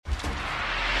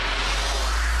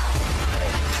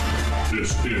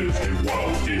This is a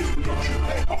Wild Age Production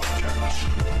podcast.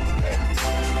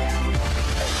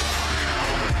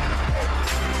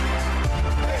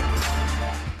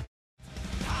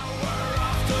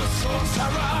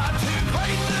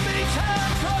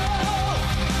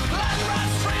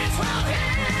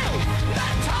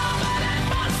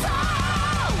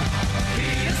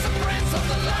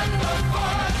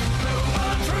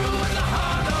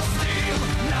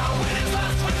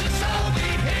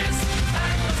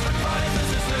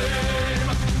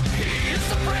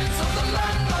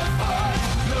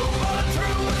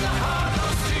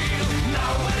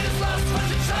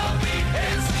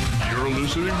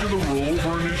 Listening to the Roll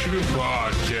for Initiative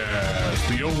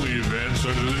podcast, the only Advanced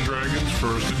Dungeons & Dragons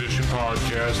First Edition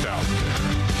podcast out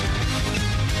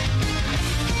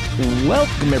there.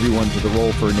 Welcome everyone to the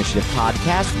Roll for Initiative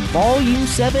podcast, Volume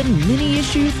 7,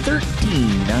 Mini-Issue 13.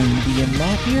 I'm DM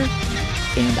Matt here,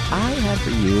 and I have for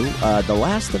you the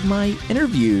last of my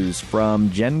interviews from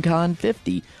Gen Con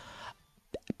 50.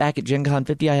 Back at Gen Con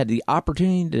 50, I had the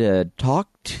opportunity to talk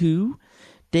to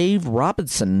Dave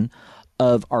Robinson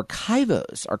of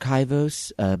Archivos.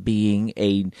 Archivos being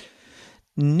a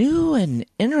new and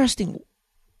interesting,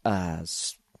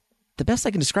 the best I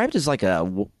can describe it is like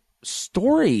a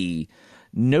story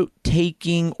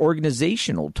note-taking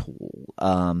organizational tool.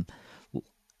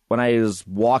 When I was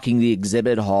walking the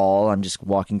exhibit hall, I'm just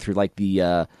walking through like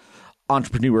the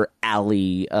entrepreneur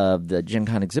alley of the Gen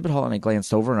Con exhibit hall, and I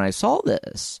glanced over and I saw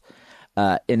this.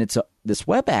 And it's this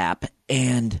web app,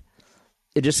 and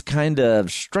it just kind of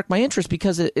struck my interest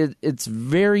because it's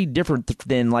very different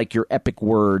than like your Epic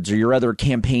Words or your other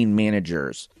campaign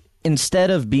managers.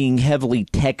 Instead of being heavily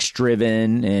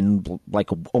text-driven and like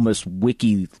almost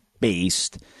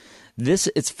wiki-based,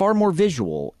 it's far more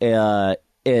visual.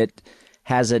 It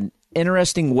has an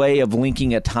interesting way of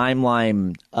linking a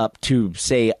timeline up to,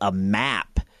 say, a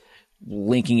map,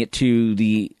 linking it to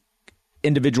the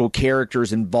individual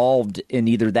characters involved in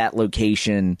either that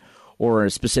location or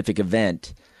a specific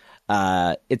event.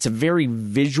 It's a very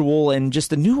visual and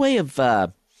just a new way of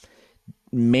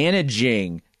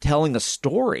telling a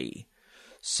story.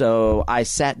 So I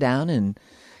sat down and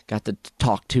got to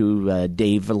talk to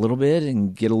Dave a little bit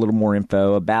and get a little more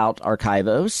info about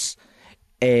Archivos.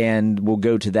 And we'll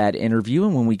go to that interview.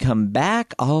 And when we come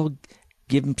back, I'll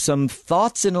give him some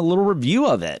thoughts and a little review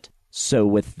of it. So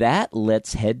with that,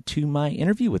 let's head to my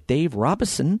interview with Dave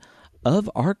Robinson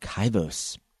of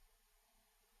Archivos.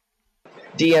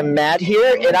 DM Matt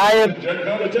here, and I am...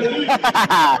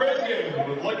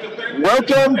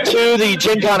 Welcome to the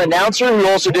Gen Con announcer, who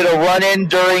also did a run-in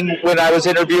during when I was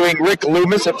interviewing Rick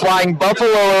Loomis at Flying Buffalo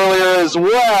earlier as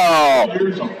well.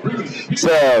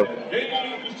 So,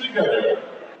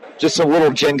 just a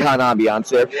little Gen Con ambiance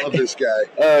there. Love this guy.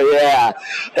 Oh, yeah.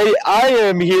 Hey, I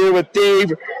am here with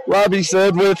Dave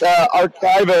Robinson with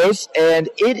Archivos, and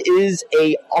it is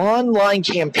a online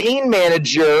campaign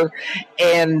manager,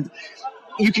 and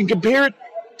you can compare it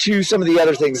to some of the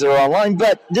other things that are online,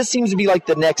 but this seems to be like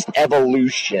the next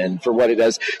evolution for what it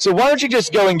does. So why don't you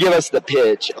just go and give us the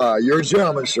pitch? You're a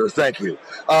gentleman, sir. Thank you.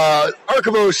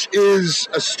 Archivos is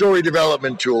a story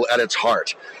development tool at its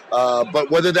heart. But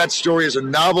whether that story is a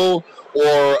novel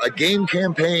or a game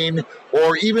campaign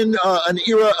or even an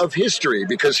era of history,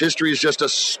 because history is just a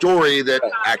story that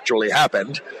actually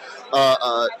happened,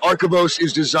 Archivos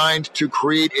is designed to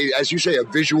create, as you say, a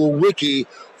visual wiki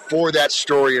for that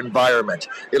story environment.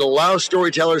 It allows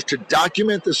storytellers to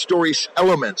document the story's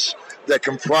elements that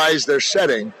comprise their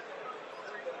setting,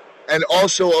 and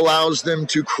also allows them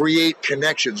to create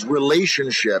connections,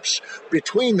 relationships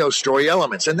between those story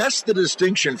elements. And that's the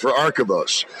distinction for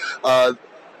Archivos. A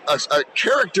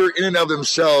character in and of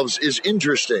themselves is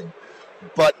interesting,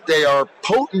 but they are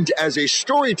potent as a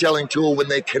storytelling tool when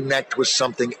they connect with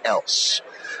something else.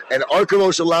 And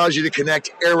Archivos allows you to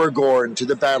connect Aragorn to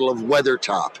the Battle of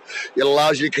Weathertop. It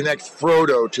allows you to connect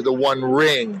Frodo to the One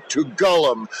Ring, to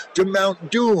Gollum, to Mount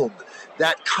Doom.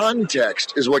 That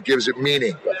context is what gives it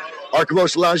meaning.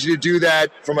 Archivos allows you to do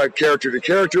that from a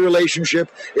character-to-character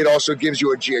relationship. It also gives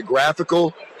you a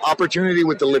geographical opportunity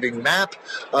with the living map,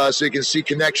 so you can see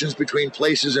connections between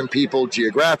places and people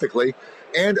geographically,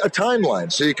 and a timeline,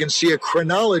 so you can see a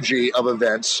chronology of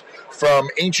events from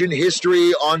ancient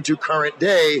history onto current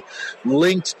day,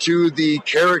 linked to the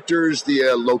characters,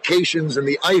 the locations, and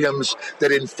the items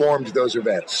that informed those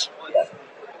events.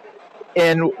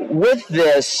 And with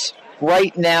this,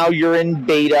 right now you're in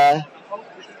beta,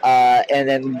 and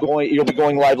then you'll be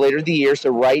going live later in the year. So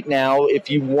right now, if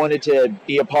you wanted to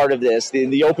be a part of this,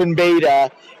 the open beta,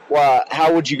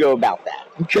 how would you go about that?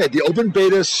 Okay, the open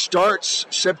beta starts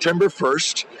September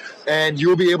 1st, and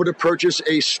you'll be able to purchase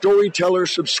a Storyteller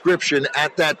subscription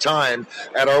at that time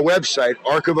at our website,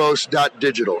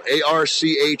 archivos.digital,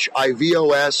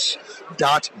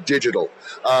 ARCHIVOS.digital.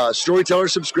 Storyteller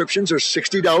subscriptions are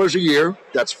 $60 a year.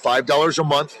 That's $5 a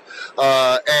month.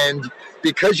 And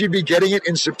because you'd be getting it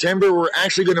in September, we're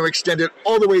actually going to extend it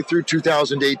all the way through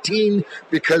 2018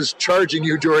 because charging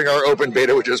you during our open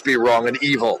beta would just be wrong and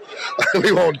evil.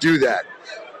 We won't do that.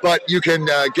 But you can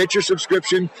get your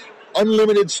subscription,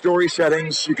 unlimited story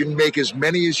settings. You can make as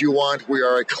many as you want. We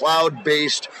are a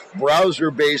cloud-based,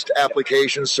 browser-based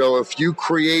application. So if you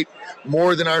create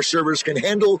more than our servers can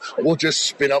handle, we'll just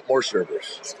spin up more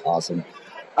servers. That's awesome.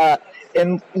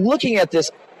 And looking at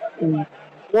this,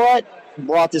 what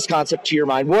brought this concept to your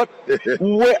mind? What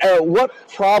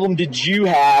problem did you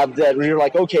have that you're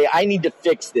like, okay, I need to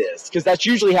fix this? Because that's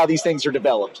usually how these things are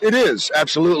developed. It is,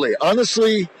 absolutely.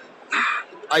 Honestly,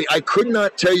 I could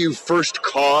not tell you first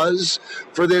cause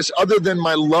for this other than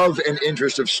my love and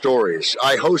interest of stories.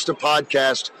 I host a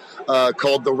podcast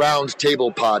called the Round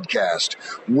Table Podcast,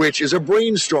 which is a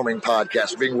brainstorming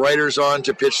podcast, bringing writers on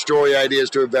to pitch story ideas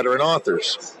to veteran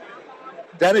authors.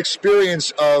 That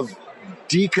experience of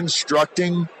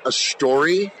deconstructing a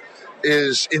story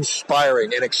is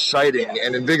inspiring and exciting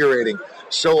and invigorating.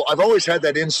 So I've always had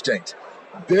that instinct.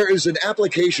 There is an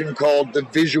application called the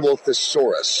Visual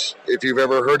Thesaurus, if you've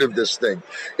ever heard of this thing.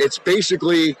 It's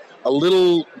basically a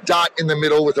little dot in the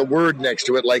middle with a word next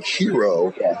to it, like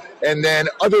hero, and then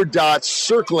other dots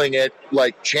circling it,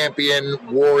 like champion,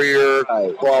 warrior,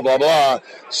 blah, blah, blah.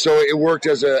 So it worked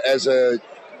as a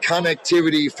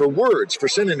connectivity for words, for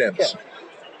synonyms. Yeah.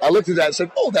 I looked at that and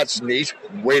said, oh, that's neat.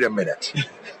 Wait a minute.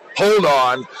 Hold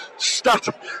on.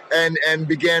 Stop. And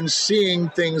began seeing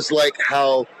things like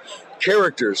how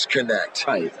characters connect,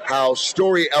 how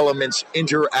story elements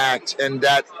interact, and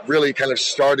that really kind of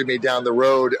started me down the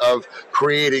road of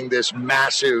creating this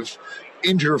massive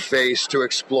interface to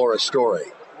explore a story.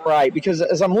 Right, because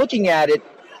as I'm looking at it,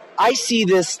 I see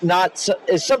this not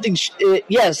as something,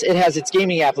 yes, it has its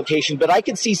gaming application, but I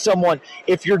can see someone,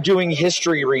 if you're doing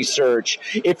history research,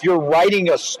 if you're writing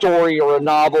a story or a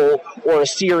novel or a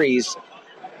series,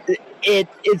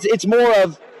 it's more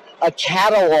of a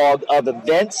catalog of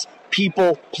events,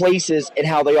 people, places, and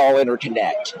how they all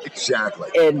interconnect. Exactly.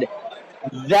 And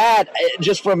that,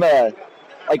 just from my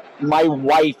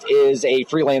wife is a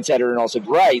freelance editor and also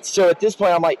writes, so at this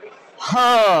point I'm like,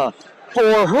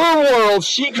 for her world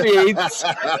she creates,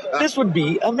 this would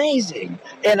be amazing.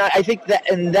 And I think that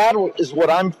is what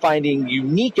I'm finding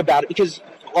unique about it, because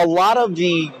a lot of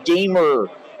the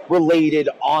gamer-related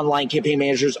online campaign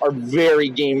managers are very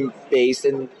game-based,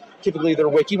 and typically they're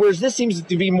wiki, whereas this seems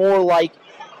to be more like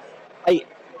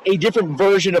a different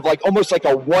version of almost like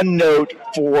a OneNote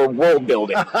for world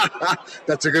building.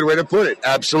 That's a good way to put it.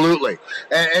 Absolutely.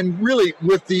 And really,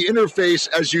 with the interface,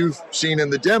 as you've seen in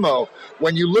the demo,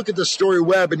 when you look at the story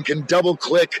web and can double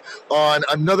click on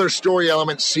another story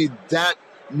element, see that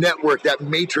network, that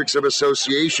matrix of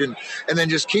association, and then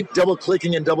just keep double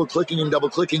clicking and double clicking and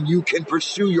double clicking, you can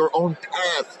pursue your own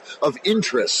path of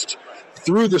interest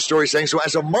through the story setting. So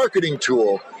as a marketing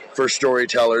tool for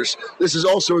storytellers, this is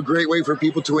also a great way for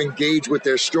people to engage with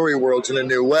their story worlds in a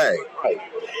new way. Right.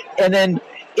 And then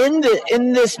in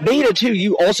this beta too,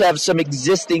 you also have some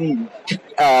existing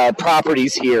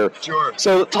properties here. Sure.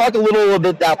 So talk a little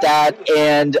bit about that,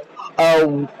 and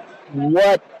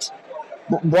what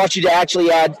brought you to actually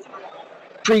add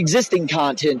pre-existing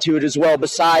content to it as well,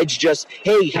 besides just,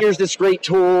 hey, here's this great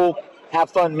tool, have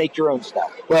fun, make your own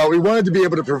stuff. Well, we wanted to be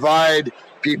able to provide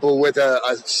people with a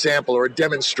sample or a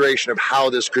demonstration of how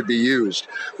this could be used.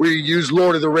 We use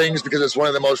Lord of the Rings because it's one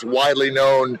of the most widely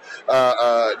known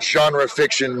genre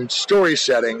fiction story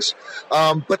settings.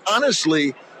 But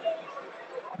honestly,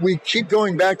 we keep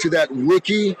going back to that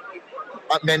wiki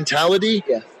mentality.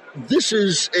 Yeah. This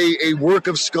is a work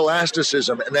of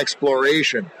scholasticism and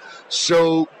exploration.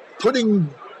 So putting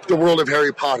the world of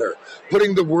Harry Potter,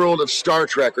 putting the world of Star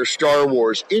Trek or Star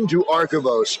Wars into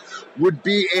Archivos would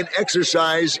be an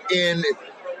exercise in,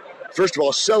 first of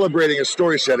all, celebrating a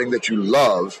story setting that you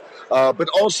love, but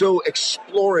also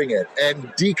exploring it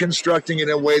and deconstructing it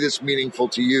in a way that's meaningful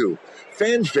to you.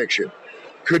 Fan fiction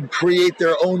could create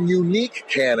their own unique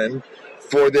canon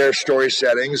for their story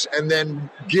settings and then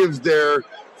give their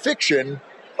fiction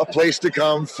a place to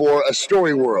come for a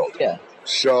story world. Yeah.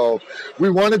 So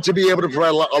we wanted to be able to provide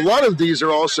a lot of these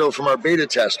are also from our beta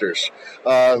testers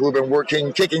who have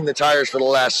been kicking the tires for the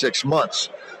last 6 months.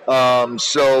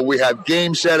 So we have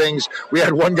game settings. We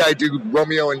had one guy do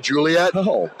Romeo and Juliet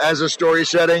as a story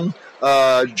setting.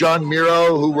 John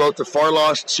Miro, who wrote the Far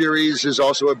Lost series, is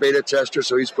also a beta tester,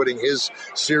 so he's putting his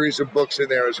series of books in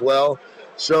there as well.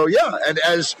 So, yeah, and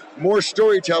as more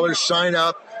storytellers sign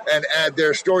up and add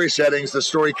their story settings, the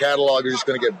story catalog is just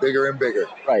going to get bigger and bigger.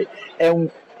 Right.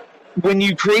 And when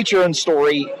you create your own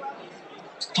story,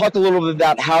 talk a little bit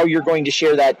about how you're going to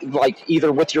share that, like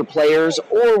either with your players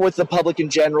or with the public in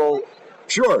general.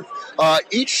 Sure.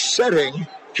 Each setting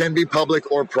can be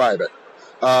public or private.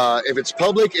 If it's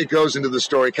public, it goes into the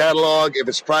story catalog. If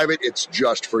it's private, it's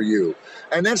just for you.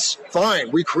 And that's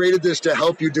fine. We created this to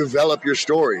help you develop your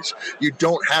stories. You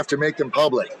don't have to make them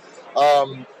public.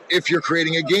 If you're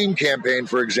creating a game campaign,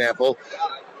 for example,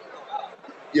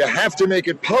 you have to make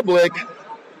it public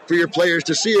for your players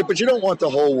to see it, but you don't want the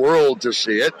whole world to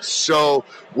see it. So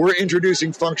we're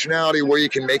introducing functionality where you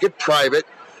can make it private.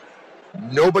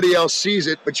 Nobody else sees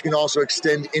it, but you can also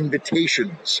extend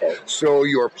invitations. So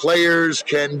your players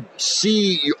can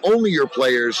see, only your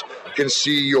players can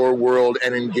see your world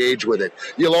and engage with it.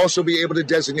 You'll also be able to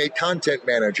designate content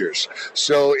managers.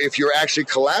 So if you're actually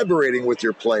collaborating with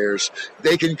your players,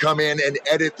 they can come in and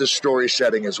edit the story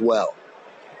setting as well.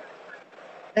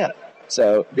 Yeah.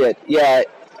 So, yeah,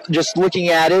 just looking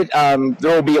at it,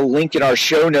 there will be a link in our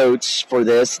show notes for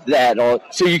this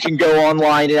so you can go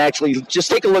online and actually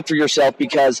just take a look for yourself,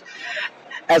 because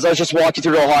as I was just walking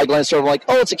through the Highland store, I'm like,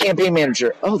 oh, it's a campaign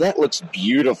manager. Oh, that looks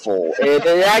beautiful. It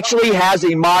actually has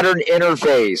a modern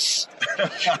interface,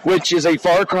 which is a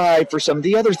far cry for some of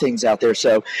the other things out there.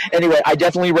 So anyway, I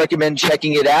definitely recommend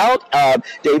checking it out.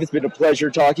 Dave, it's been a pleasure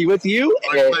talking with you.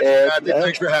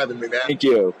 Thanks for having me, man. Thank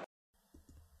you.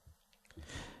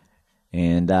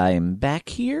 And I am back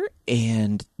here,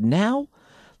 and now,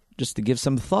 just to give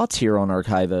some thoughts here on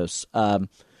Archivos,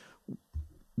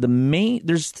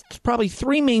 there's probably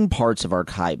three main parts of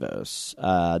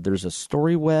Archivos. There's a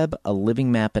story web, a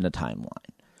living map, and a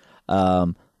timeline.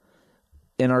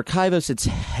 In Archivos,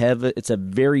 it's a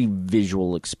very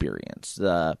visual experience.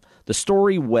 The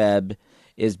story web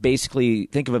is basically,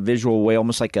 think of a visual way,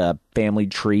 almost like a family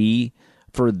tree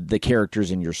for the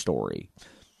characters in your story.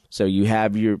 So you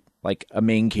have like a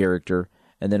main character,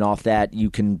 and then off that you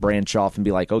can branch off and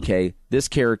be like, okay, this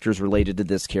character is related to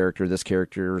this character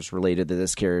is related to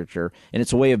this character, and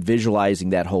it's a way of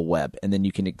visualizing that whole web, and then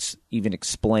you can even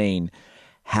explain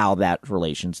how that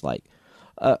relation's like.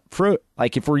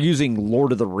 If we're using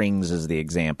Lord of the Rings as the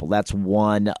example, that's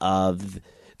one of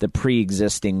the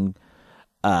pre-existing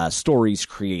stories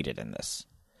created in this.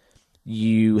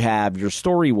 You have your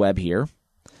story web here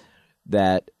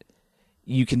that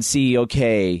you can see,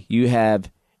 okay, you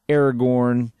have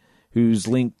Aragorn, who's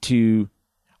linked to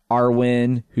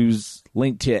Arwen, who's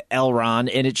linked to Elrond,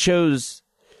 and it shows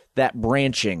that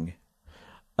branching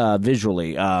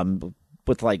visually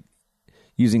with, like,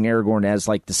 using Aragorn as,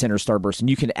 like, the center starburst. And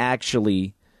you can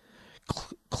actually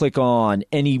click on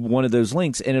any one of those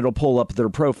links, and it'll pull up their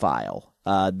profile.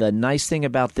 The nice thing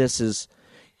about this is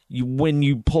when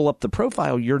you pull up the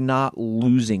profile, you're not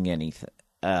losing anything.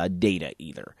 Data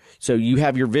either. So you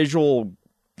have your visual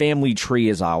family tree,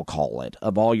 as I'll call it,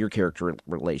 of all your character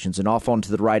relations, and off onto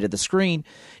the right of the screen,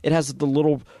 it has the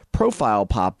little profile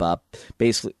pop up,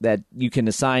 basically, that you can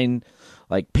assign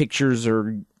like pictures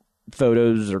or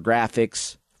photos or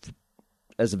graphics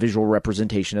as a visual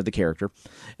representation of the character,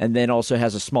 and then also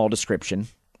has a small description.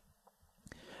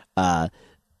 And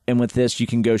with this, you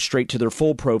can go straight to their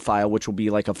full profile, which will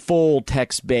be like a full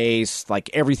text-based, like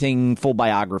everything, full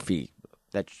biography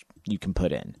that you can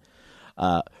put in.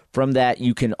 From that,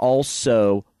 you can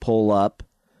also pull up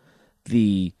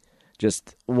if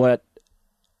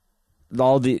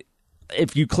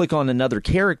you click on another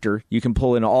character, you can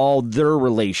pull in all their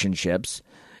relationships.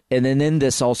 And then in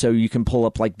this also, you can pull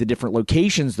up like the different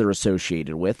locations they're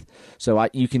associated with. So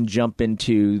you can jump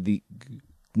into the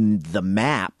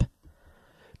map,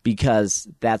 because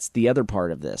that's the other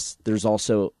part of this. There's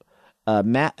also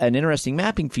an interesting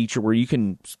mapping feature where you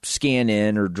can scan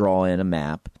in or draw in a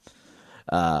map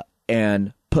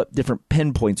and put different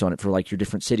pinpoints on it for like your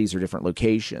different cities or different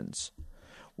locations.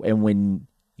 And when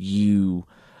you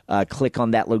click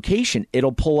on that location,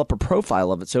 it'll pull up a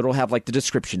profile of it. So it'll have like the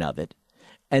description of it.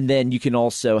 And then you can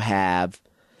also have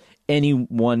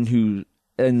anyone who,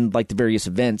 and like the various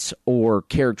events or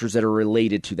characters that are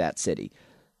related to that city.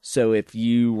 So if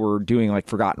you were doing like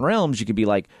Forgotten Realms, you could be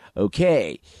like,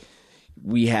 okay,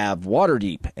 we have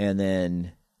Waterdeep, and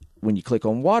then when you click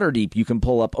on Waterdeep, you can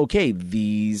pull up, okay,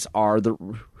 these are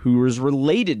who is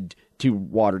related to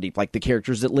Waterdeep, like the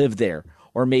characters that live there,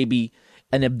 or maybe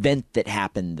an event that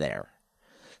happened there.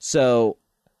 So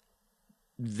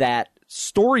that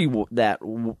story web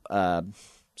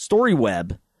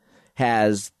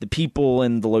has the people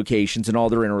and the locations and all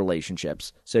their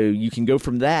interrelationships. So you can go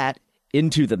from that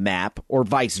into the map or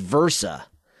vice versa.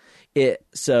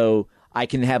 So I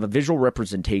can have a visual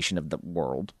representation of the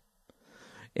world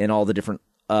and all the different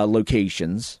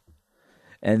locations.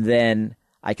 And then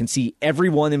I can see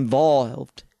everyone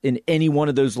involved in any one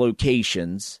of those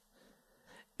locations.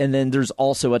 And then there's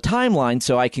also a timeline,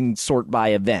 so I can sort by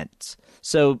events.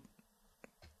 So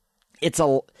it's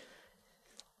a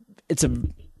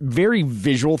very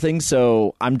visual thing,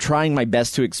 so I'm trying my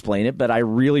best to explain it, but I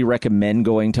really recommend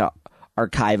going to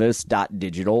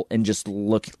archivos.digital and just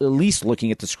at least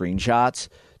looking at the screenshots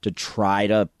to try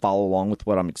to follow along with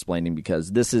what I'm explaining,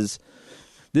 because this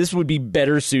would be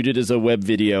better suited as a web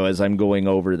video as I'm going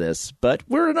over this. But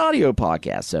we're an audio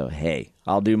podcast, so hey,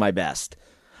 I'll do my best.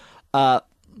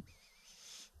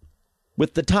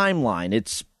 With the timeline,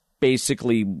 it's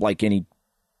basically like any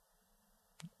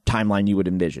timeline you would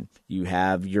envision. You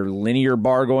have your linear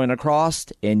bar going across,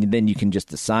 and then you can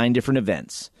just assign different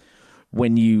events.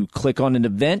 When you click on an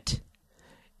event,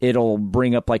 it'll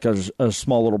bring up like a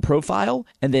small little profile,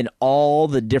 and then all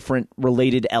the different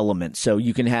related elements. So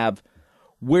you can have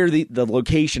where the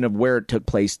location of where it took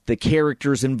place, the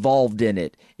characters involved in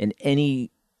it, and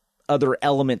any other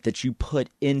element that you put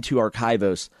into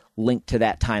Archivos linked to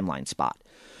that timeline spot.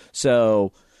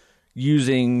 So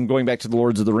going back to the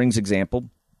Lords of the Rings example,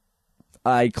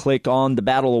 I click on the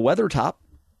Battle of Weathertop,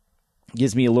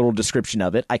 gives me a little description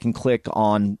of it. I can click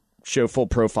on show full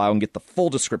profile and get the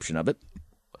full description of it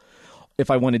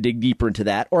if I want to dig deeper into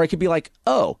that. Or I could be like,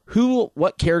 oh,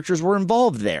 what characters were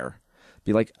involved there?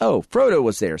 Be like, oh, Frodo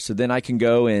was there. So then I can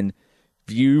go and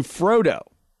view Frodo.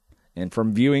 And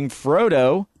from viewing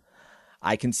Frodo,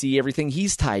 I can see everything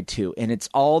he's tied to. And it's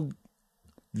all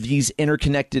these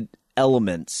interconnected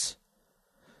elements.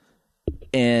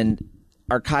 And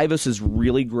Archivos is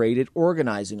really great at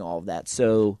organizing all of that.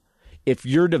 So if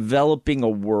you're developing a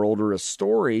world or a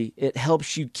story, it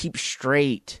helps you keep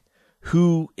straight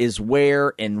who is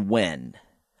where and when.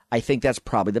 I think that's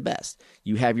probably the best.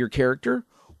 You have your character,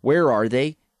 where are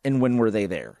they, and when were they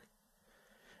there?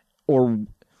 Or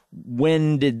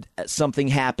when did something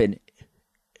happen,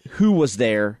 who was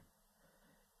there,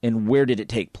 and where did it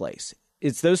take place?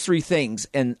 It's those three things,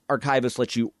 and Archivos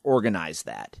lets you organize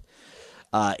that.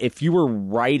 If you were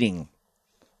writing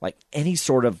like any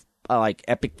sort of like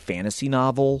epic fantasy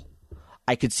novel,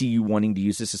 I could see you wanting to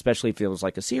use this, especially if it was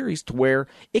like a series, to where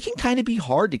it can kind of be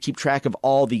hard to keep track of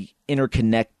all the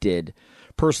interconnected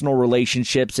personal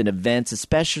relationships and events,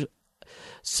 especially.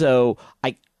 So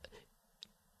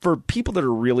for people that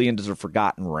are really into the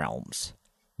Forgotten Realms,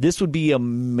 this would be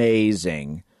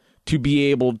amazing to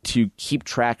be able to keep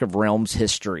track of Realms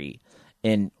history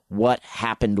and what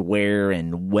happened where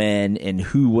and when and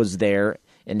who was there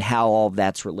and how all of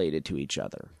that's related to each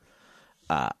other.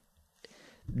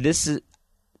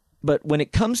 But when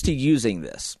it comes to using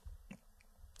this,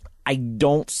 I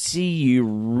don't see you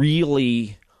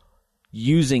really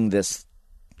using this,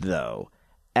 though,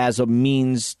 as a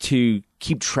means to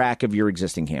keep track of your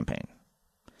existing campaign.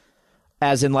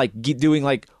 As in, like, doing,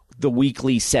 like, the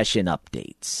weekly session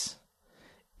updates.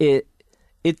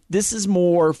 This is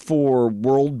more for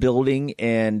world building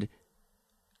and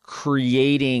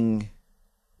creating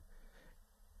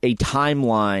a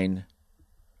timeline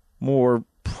more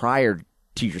prior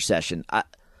to your session.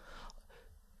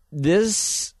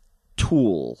 This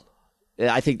tool,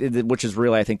 I think, which is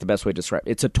really, I think, the best way to describe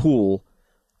it, it's a tool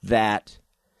that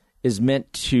is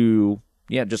meant to,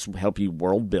 just help you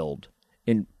world build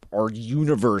or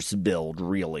universe build,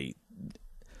 really.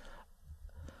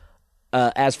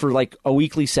 As for like a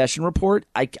weekly session report,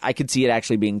 I could see it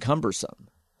actually being cumbersome.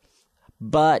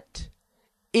 But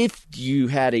if you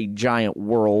had a giant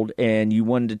world and you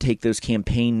wanted to take those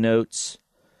campaign notes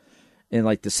and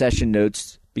like the session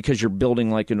notes, because you're building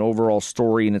like an overall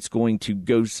story and it's going to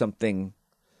go something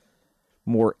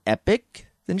more epic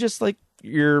than just like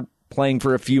you're playing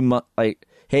for a few months, like,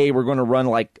 hey, we're going to run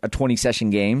like a 20 session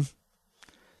game,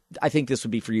 I think this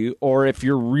would be for you. Or if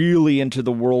you're really into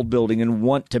the world building and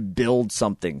want to build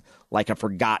something like a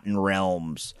Forgotten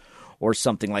Realms or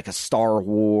something like a Star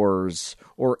Wars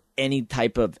or any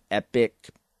type of epic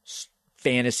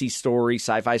fantasy story,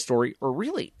 sci-fi story, or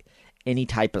really any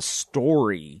type of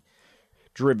story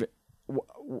driven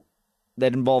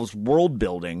that involves world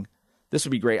building, this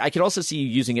would be great. I could also see you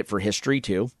using it for history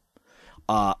too.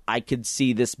 I could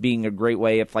see this being a great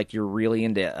way if like you're really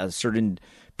into a certain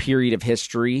period of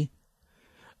history.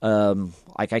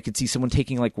 Like I could see someone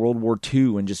taking like World War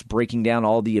II and just breaking down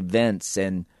all the events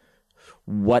and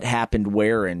what happened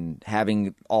where and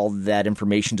having all that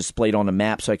information displayed on a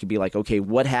map so I could be like, okay,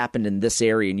 what happened in this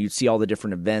area? And you'd see all the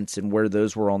different events and where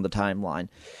those were on the timeline.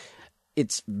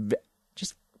 It's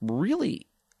just really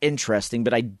interesting,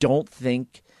 but I don't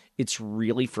think it's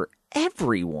really for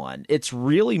everyone. It's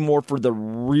really more for the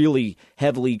really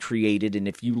heavily created. And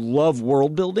if you love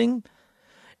world building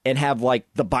and have like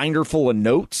the binder full of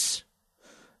notes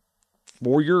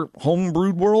for your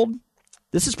homebrewed world,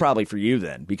 this is probably for you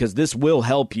then, because this will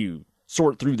help you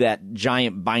sort through that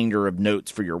giant binder of notes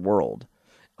for your world.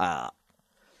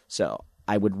 So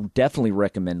I would definitely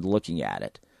recommend looking at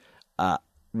it.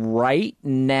 Right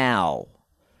now,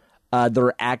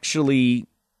 they're actually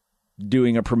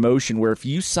doing a promotion where if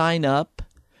you sign up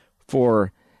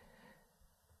for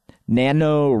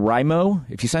NaNoWriMo,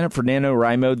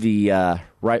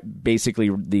 basically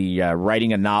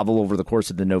writing a novel over the course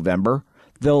of the November,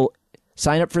 they'll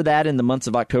sign up for that in the months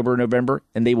of October and November,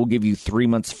 and they will give you 3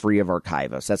 months free of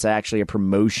Archivos. That's actually a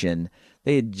promotion.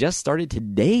 They had just started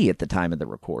today at the time of the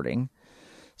recording.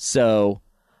 So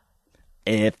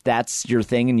if that's your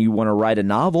thing and you want to write a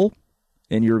novel,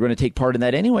 and you're going to take part in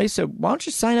that anyway, so why don't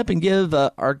you sign up and give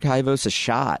Archivos a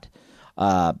shot?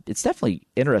 It's definitely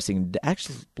interesting,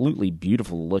 absolutely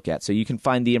beautiful to look at. So you can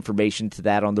find the information to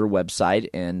that on their website,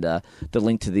 and the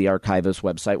link to the Archivos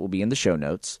website will be in the show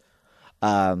notes.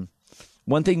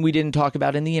 One thing we didn't talk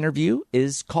about in the interview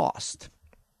is cost.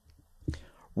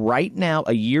 Right now,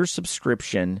 a year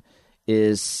subscription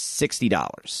is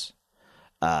 $60.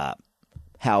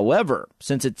 However,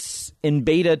 since it's in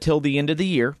beta till the end of the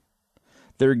year,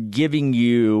 they're giving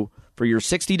you, for your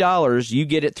 $60, you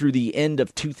get it through the end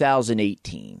of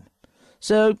 2018.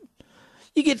 So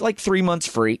you get like 3 months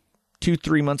free,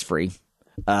 3 months free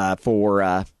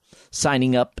for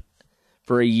signing up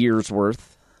for a year's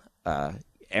worth.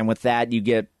 And with that, you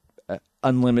get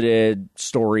unlimited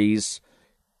stories.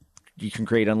 You can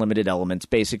create unlimited elements.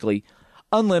 Basically,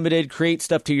 unlimited, create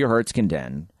stuff to your heart's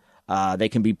content. They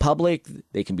can be public.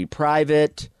 They can be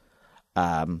private.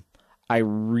 I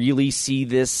really see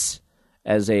this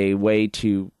as a way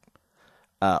to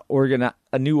organize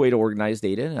a new way to organize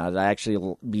data. And I'd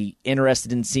actually be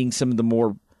interested in seeing some of the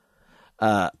more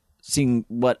seeing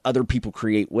what other people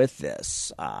create with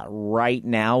this. Right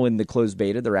now in the closed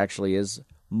beta, there actually is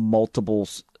multiple.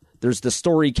 There's the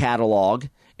story catalog,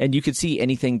 and you can see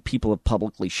anything people have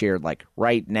publicly shared. Like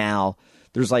right now,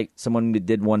 there's like someone that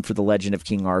did one for the Legend of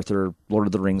King Arthur, Lord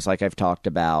of the Rings, like I've talked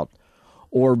about.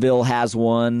 Orville has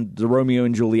one, the Romeo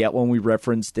and Juliet one we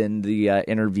referenced in the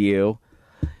interview.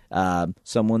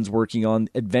 Someone's working on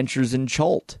Adventures in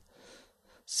Chult.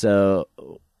 So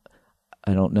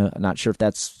I don't know. I'm not sure if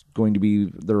that's going to be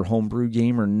their homebrew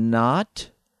game or not.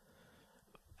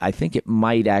 I think it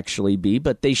might actually be,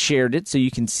 but they shared it, so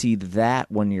you can see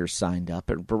that when you're signed up.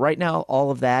 But right now, all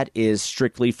of that is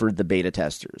strictly for the beta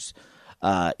testers,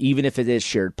 even if it is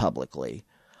shared publicly.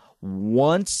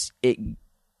 Once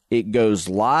it goes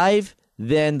live,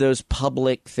 then those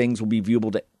public things will be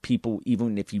viewable to people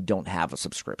even if you don't have a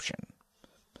subscription.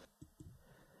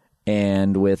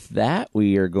 And with that,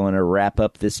 we are going to wrap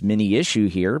up this mini issue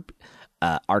here.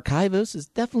 Archivos is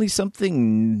definitely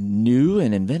something new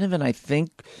and inventive, and I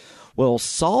think will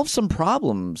solve some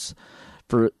problems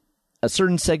for a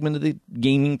certain segment of the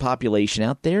gaming population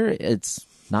out there. It's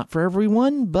not for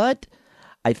everyone, but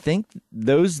I think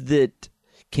those that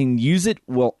can use it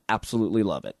will absolutely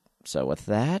love it. So with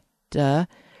that,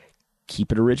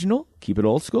 keep it original, keep it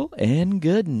old school, and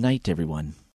good night,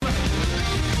 everyone.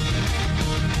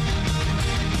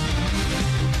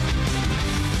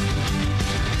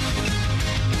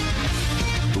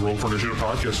 The Roll for Initiative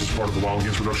podcast is part of the Wild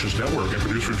Games Productions Network and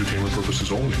produced for entertainment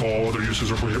purposes only. All other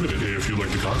uses are prohibited. If you'd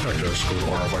like to contact us, go to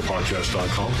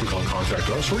rfipodcast.com, click on Contact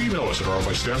Us, or email us at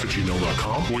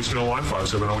rfistaff@gmail.com. Voicemail line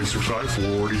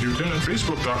 570-865-4210.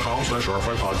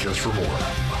 Facebook.com/rfipodcast for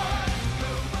more.